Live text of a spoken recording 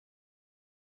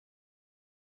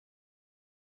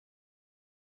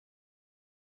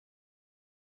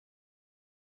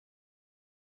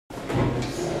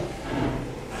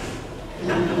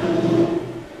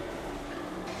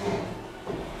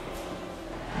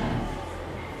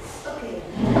Okay.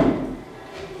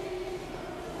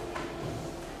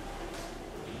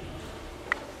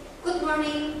 Good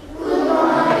morning. Good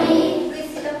morning.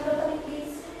 Please sit down properly,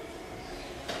 please.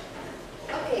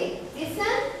 Okay, listen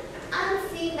and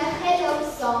sing the hello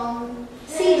song.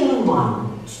 Singing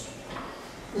 1.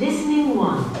 Listening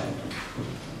 1.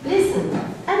 Listen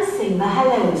and sing the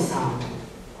hello song.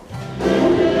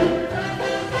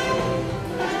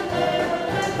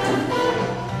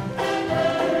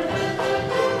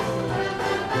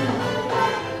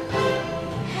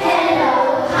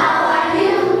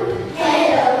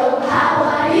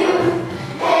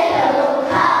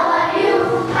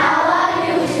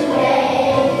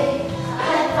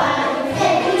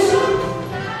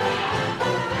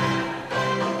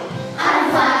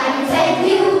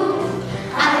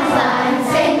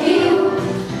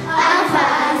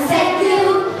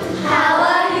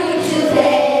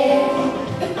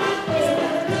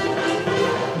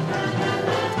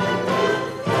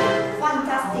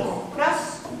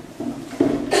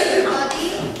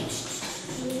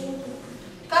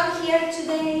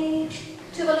 Today,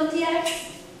 2 volunteers.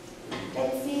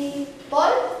 Let's see,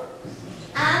 Paul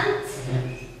and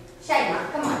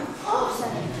Shaima. Come on. Oh,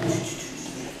 sorry.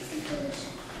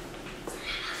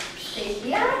 Stay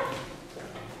here.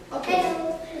 Okay.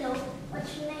 Hello.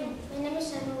 What's your name? My name is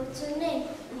Shaima. What's your name?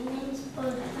 My name is Paul. How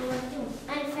are you?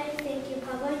 I'm fine, thank you.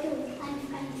 How are you? I'm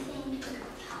fine, thank you.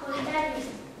 How old are you?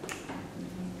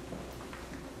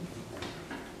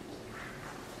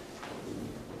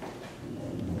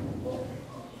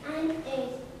 I'm 8.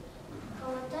 How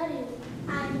old are you?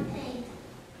 I'm 8.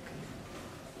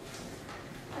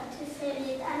 What's your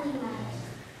favorite animal?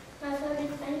 My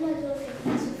favorite animal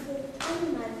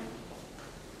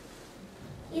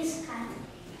is cat.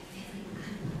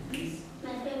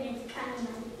 My favorite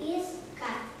animal is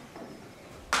cat.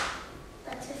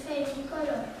 What's your favorite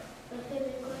color? My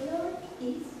favorite color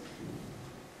is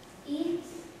pink.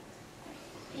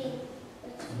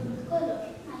 What's your favorite color?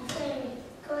 My favorite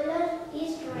color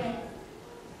is red.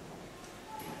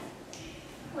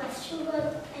 What's your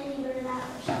and your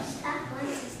sister? One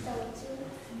sister.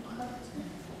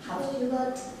 Have you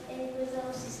got? And with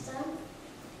our sister?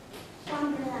 One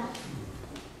brother.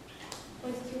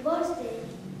 What's your birthday?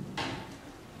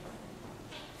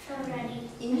 February.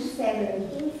 In February.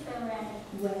 In February.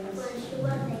 When? What's your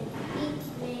birthday? In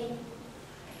May.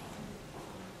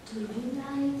 Do you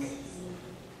like?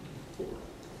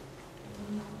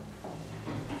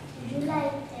 Do you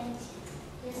like painting?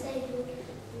 Yes, I do. Do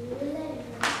you like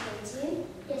painting?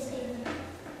 Yes, I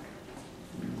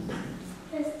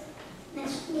do.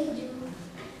 Nice to meet you.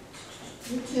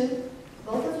 You too.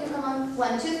 Both of you, come on.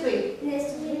 1, 2, 3. Nice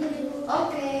to meet you.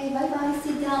 Okay, bye-bye.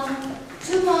 Sit down.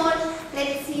 2 more.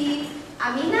 Let's see.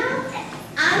 Amina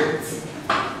and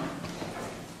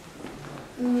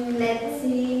let's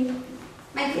see.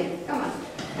 Michael, come on.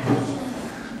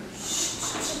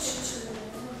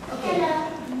 Okay. Hello.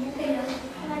 Hello.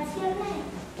 What's your name?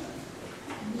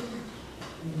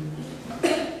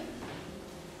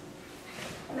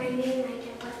 My name is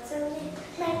Michael. What's your name?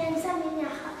 My name is Amina.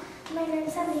 My name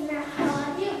is Amina. How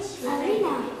are you?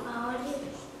 Amina. How are you?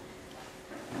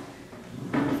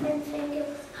 And thank you.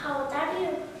 How old are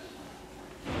you?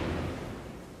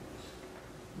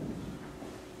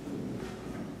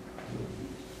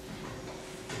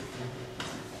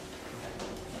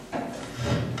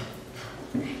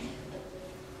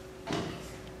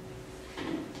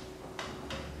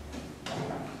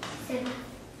 Seven.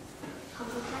 How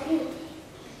old are you?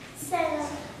 7.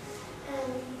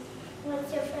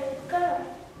 What's your favorite color?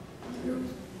 Blue.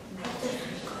 What's your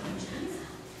favorite color?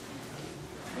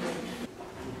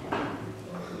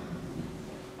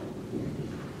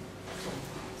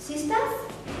 Sisters?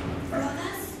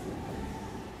 Brothers?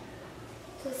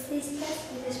 2 sisters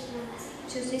and 2 brothers.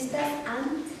 2 sisters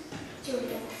and 2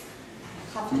 brothers.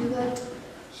 have you got?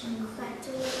 Got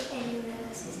 2 and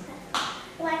another sister.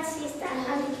 1 sister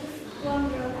and 1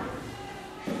 brother.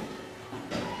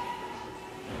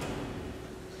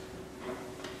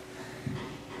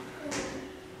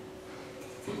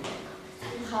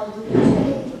 How do you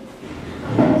say?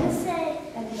 How do you say?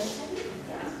 Anniversary?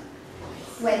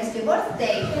 When's your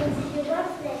birthday? When's your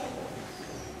birthday?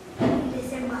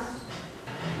 December.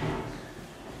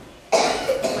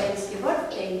 When's your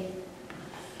birthday?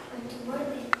 When's your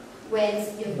birthday? When's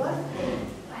your birthday?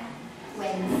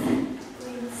 When's?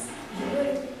 When's your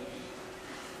birthday?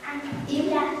 And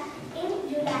July. In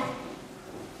July.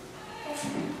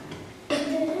 In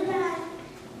July.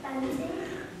 Fancy?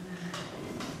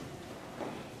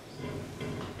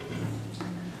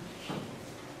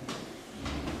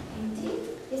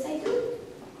 Yes, I do.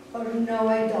 Or no,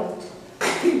 I don't.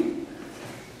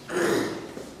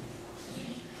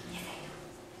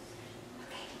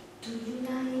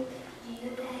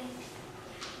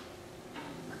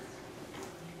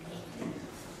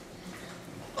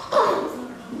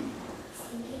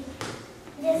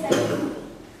 Yes, I do.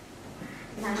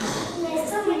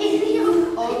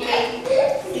 Okay,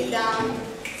 sit down.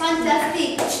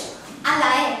 Fantastic.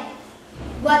 Alae,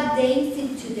 what day is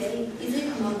it today? Is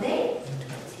it Monday?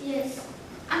 Yes.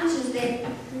 And Tuesday?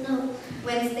 No.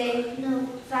 Wednesday? No.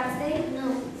 Thursday? No.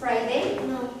 Friday?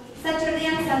 No. Saturday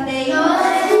and Sunday? No.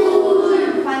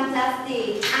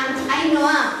 Fantastic. And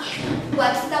Ainhoa,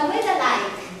 what's the weather like?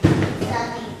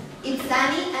 Sunny. It's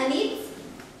sunny and it's?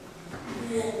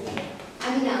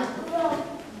 Amina?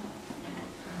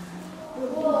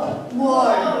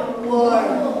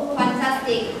 Warm.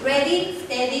 Fantastic. Ready,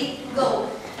 steady, go.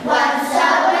 What's the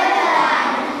weather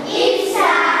like? It's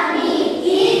sunny.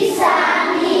 It's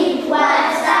sunny.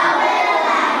 What's the weather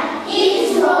like?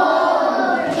 It's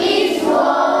warm. It's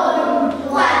warm.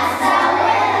 What's the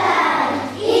weather like?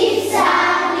 It's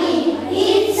sunny.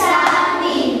 It's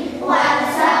sunny.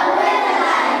 What's the weather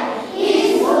like?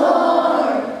 It's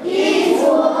warm. It's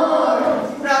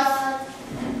warm. Cross.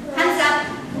 Hands up.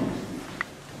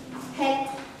 Head.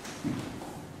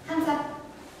 Hands up.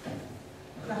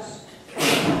 Cross.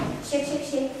 Shake, shake,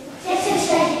 shake. Shake, shake,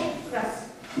 shake. Cross.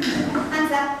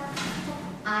 Hands up.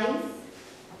 Eyes.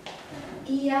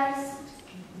 Ears.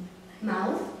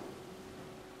 Mouth.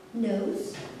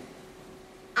 Nose.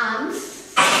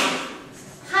 Arms.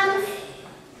 Hands.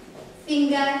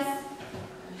 Fingers.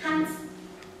 Hands.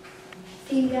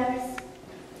 Fingers.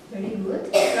 Very good.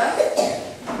 Cross.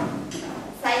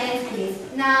 Silence, please.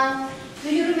 Now, do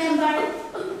you remember?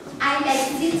 I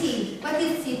like city. What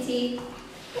is city?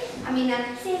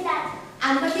 Amina. See that?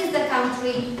 And what is the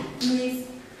country? Luis.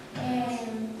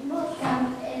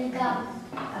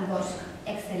 Al Bosque.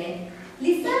 Excellent.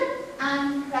 Listen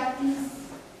and practice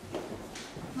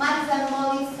Max and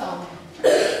Molly's song.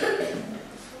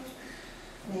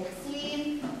 Let's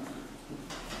see.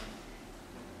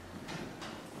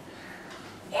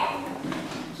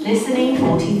 Listening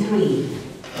 43.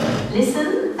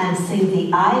 Listen and sing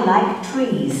the I Like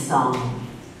Trees song.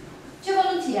 Two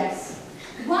volunteers.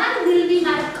 One will be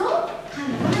Marco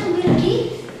and one will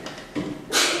be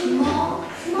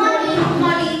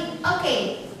Molly. Okay,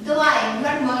 do I? You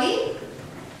are Molly?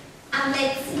 And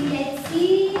let's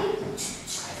see.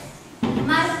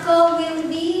 Marco will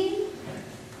be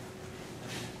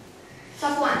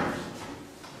top one.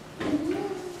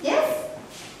 Yes?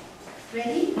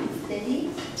 Ready? Steady?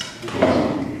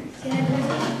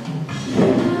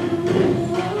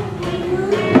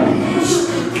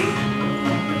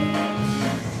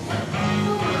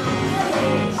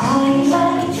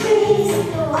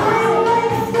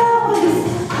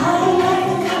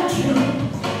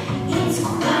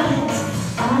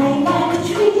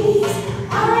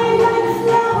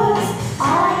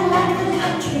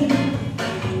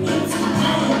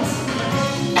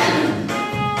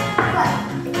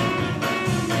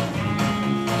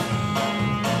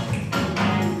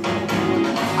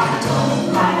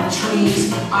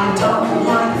 I don't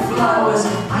like flowers,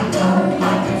 I don't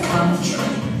like the country.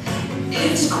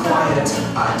 It's quiet,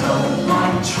 I don't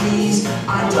like trees,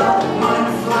 I don't like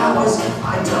flowers,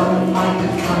 I don't like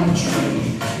the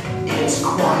country. It's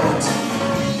quiet.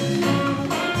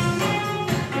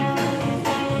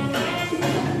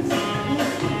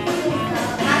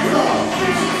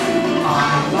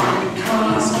 I like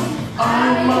cars,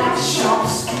 I like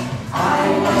shops,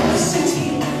 I like the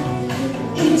city.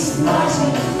 It's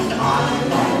noisy. I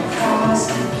like cars,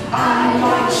 I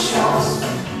like shops,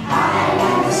 I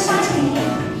like the city.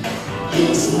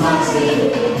 It's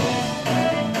noisy.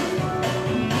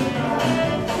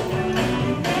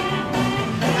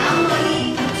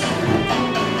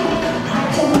 I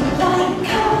don't like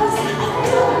cars, I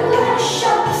don't like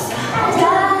shops, I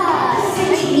like the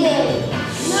city.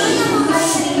 It's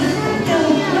noisy. I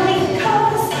don't like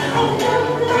cars, I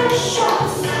don't like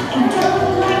shops, I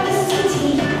don't like the city.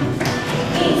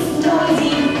 It's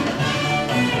noisy.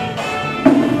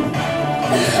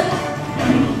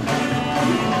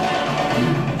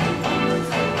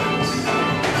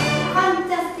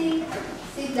 Fantastic.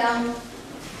 Sit down.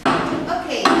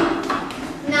 Okay.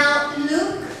 Now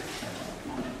look.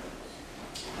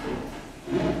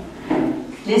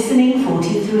 Listening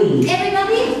 43.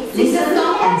 Everybody, sing the Listen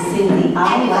song. and sing the I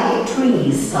Like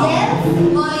Trees song. Yes,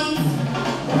 Molly,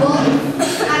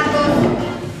 both,